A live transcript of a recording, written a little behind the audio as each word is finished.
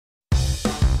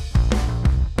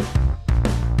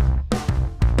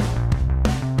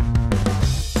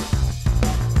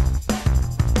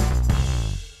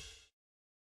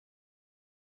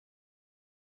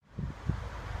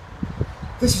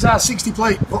This is our 60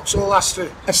 plate Vauxhall Astra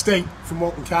estate from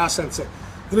Walton Car Centre.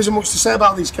 There isn't much to say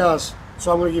about these cars,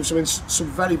 so I'm going to give some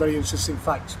very, very interesting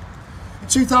facts. In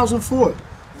 2004,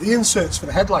 the inserts for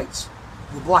the headlights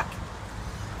were black.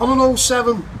 On an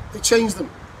 07, they changed them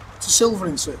to silver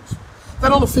inserts.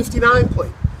 Then on a 59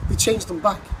 plate, they changed them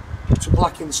back to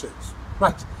black inserts.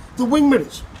 Right, the wing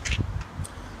mirrors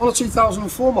on a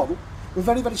 2004 model were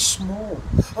very, very small.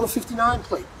 On a 59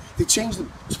 plate, they changed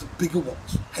them to the bigger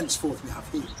ones, henceforth we have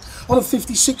here. On a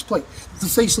 56 plate, the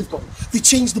facelift model, they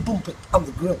changed the bumper and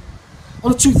the grille.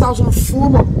 On a 2004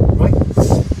 model, right,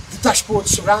 the dashboard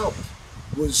surround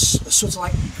was a sort of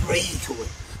like grey colour.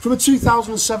 From a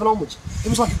 2007 onwards, it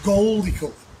was like a goldy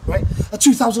colour, right? A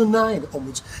 2009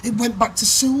 onwards, it went back to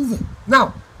silver.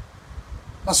 Now,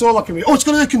 that's all I can read. Oh, it's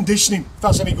got air conditioning, if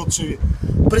that's any good to you.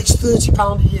 But it's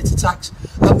 £30 a year to tax,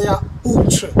 and they are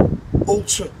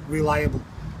ultra reliable.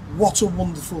 What a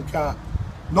wonderful car.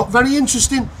 Not very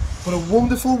interesting, but a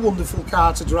wonderful, wonderful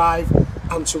car to drive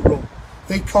and to run.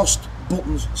 They cost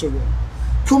buttons to run.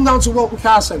 Come down to Walton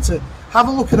Car Centre, have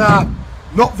a look at our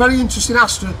not very interesting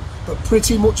Astra, but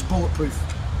pretty much bulletproof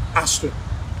Astra.